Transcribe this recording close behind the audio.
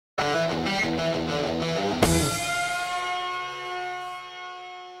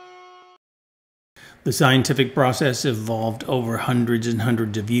The scientific process evolved over hundreds and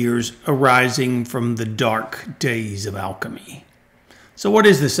hundreds of years, arising from the dark days of alchemy. So what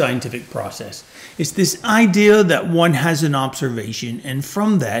is the scientific process? It's this idea that one has an observation, and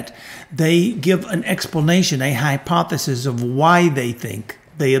from that, they give an explanation, a hypothesis of why they think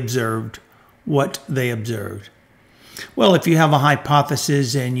they observed what they observed. Well, if you have a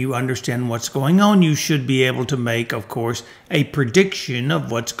hypothesis and you understand what's going on, you should be able to make, of course, a prediction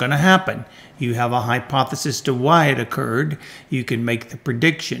of what's going to happen. You have a hypothesis to why it occurred, you can make the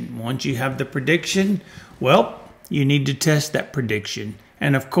prediction. Once you have the prediction, well, you need to test that prediction.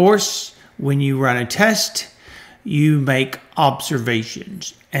 And of course, when you run a test, you make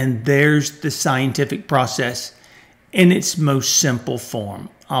observations. And there's the scientific process in its most simple form.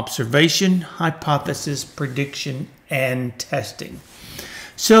 Observation, hypothesis, prediction, and testing.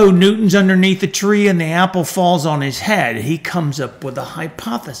 So Newton's underneath a tree and the apple falls on his head. He comes up with a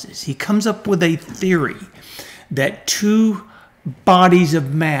hypothesis. He comes up with a theory that two bodies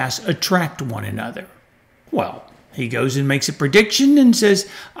of mass attract one another. Well, he goes and makes a prediction and says,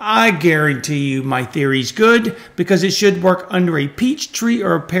 I guarantee you my theory's good because it should work under a peach tree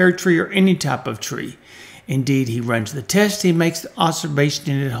or a pear tree or any type of tree. Indeed, he runs the test, he makes the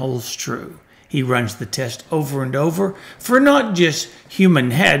observation, and it holds true. He runs the test over and over for not just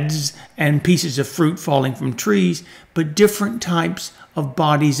human heads and pieces of fruit falling from trees, but different types of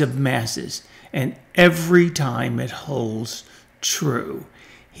bodies of masses. And every time it holds true.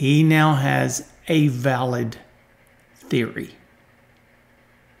 He now has a valid theory.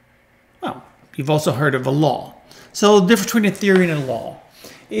 Well, you've also heard of a law. So the difference between a theory and a law.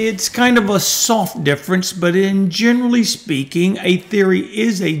 It's kind of a soft difference, but generally speaking, a theory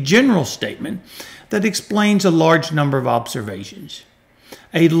is a general statement that explains a large number of observations.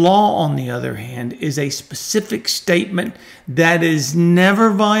 A law, on the other hand, is a specific statement that is never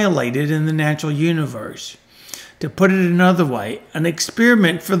violated in the natural universe. To put it another way, an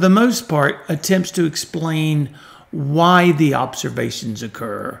experiment, for the most part, attempts to explain why the observations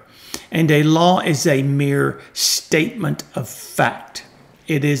occur, and a law is a mere statement of fact.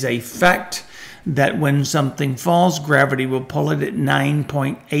 It is a fact that when something falls, gravity will pull it at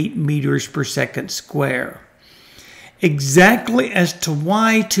 9.8 meters per second square. Exactly as to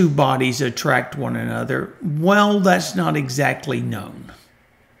why two bodies attract one another, well, that's not exactly known.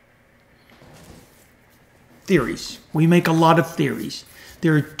 Theories. We make a lot of theories.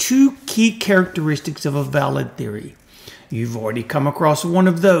 There are two key characteristics of a valid theory. You've already come across one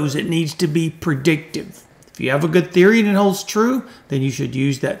of those. It needs to be predictive. If you have a good theory and it holds true, then you should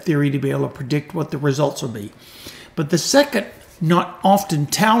use that theory to be able to predict what the results will be. But the second, not often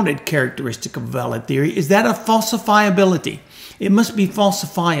touted characteristic of a valid theory is that of falsifiability. It must be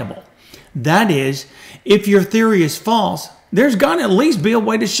falsifiable. That is, if your theory is false, there's got to at least be a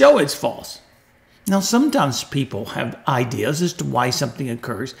way to show it's false. Now, sometimes people have ideas as to why something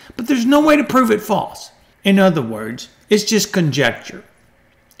occurs, but there's no way to prove it false. In other words, it's just conjecture.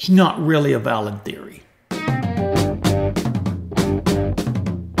 It's not really a valid theory.